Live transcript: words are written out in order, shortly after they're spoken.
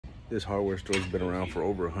This hardware store's been around for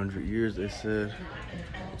over 100 years, they said.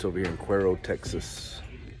 It's over here in Cuero, Texas.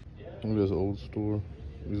 Look at this old store.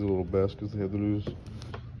 These are little baskets they have to use.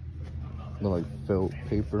 They're like felt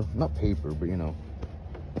paper. Not paper, but you know,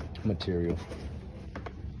 material.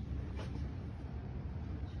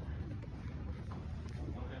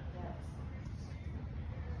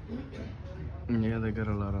 Yeah, they got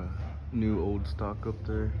a lot of new old stock up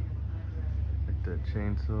there. Like that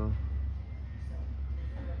chainsaw.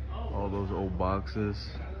 All those old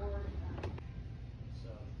boxes.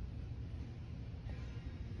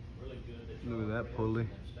 Look at that pulley.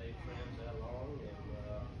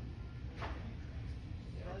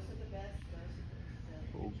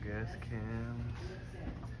 Old gas cans.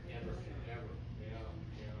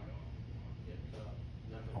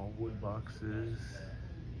 All wood boxes.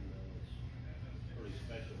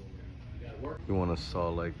 You want a saw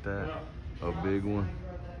like that? A big one?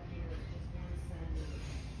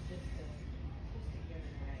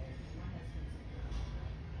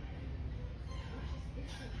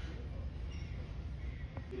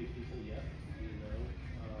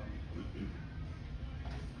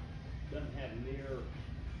 Doesn't have near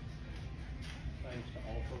things to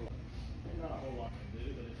offer. Not a whole lot to do,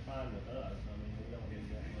 but it's fine with us. I mean, we don't need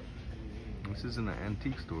that much to do. This isn't an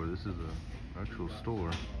antique store. This is an actual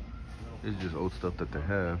store. It's just old stuff that they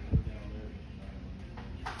have.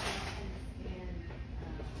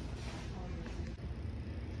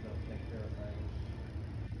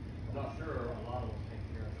 I'm not sure a lot of them take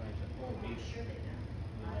care of things at home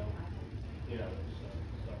either.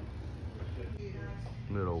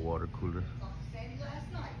 Little water cooler.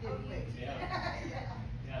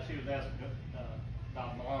 Yeah, she was asking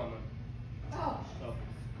about Mom and stuff.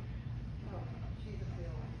 She's a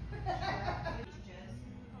bill.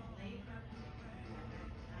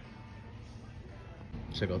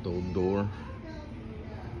 Check out the old door.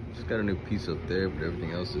 Just got a new piece up there, but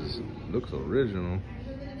everything else looks original.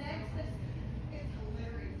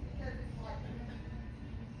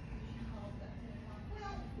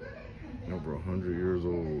 Over 100 years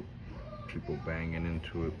old. People banging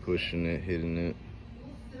into it, pushing it, hitting it.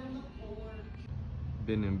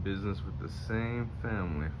 Been in business with the same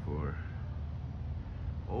family for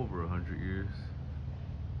over 100 years.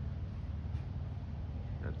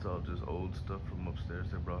 That's all just old stuff from upstairs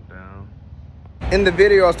they brought down. In the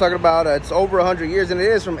video I was talking about, it's over 100 years, and it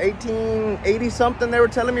is from 1880 something they were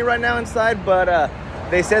telling me right now inside, but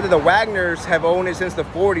they said that the Wagners have owned it since the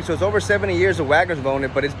 40s, so it's over 70 years the Wagners have owned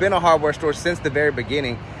it, but it's been a hardware store since the very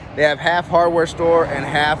beginning. They have half hardware store and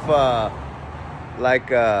half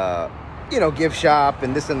you know, gift shop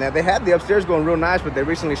and this and that. They had the upstairs going real nice, but they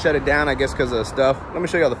recently shut it down, I guess, because of stuff. Let me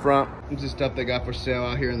show you all the front. This is stuff they got for sale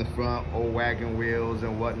out here in the front. Old wagon wheels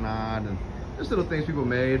and whatnot, and just little things people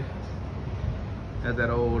made. Had that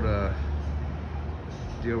old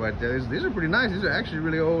deal right there. These are pretty nice. These are actually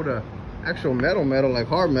really old, actual metal, like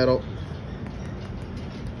hard metal.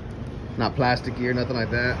 Not plasticky or nothing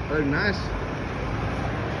like that. Very nice.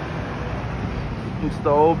 It's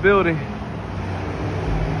the old building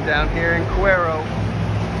down here in Cuero.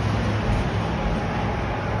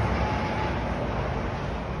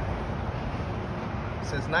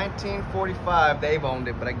 Since 1945 they've owned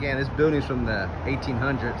it, but again, this building's from the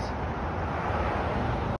 1800s.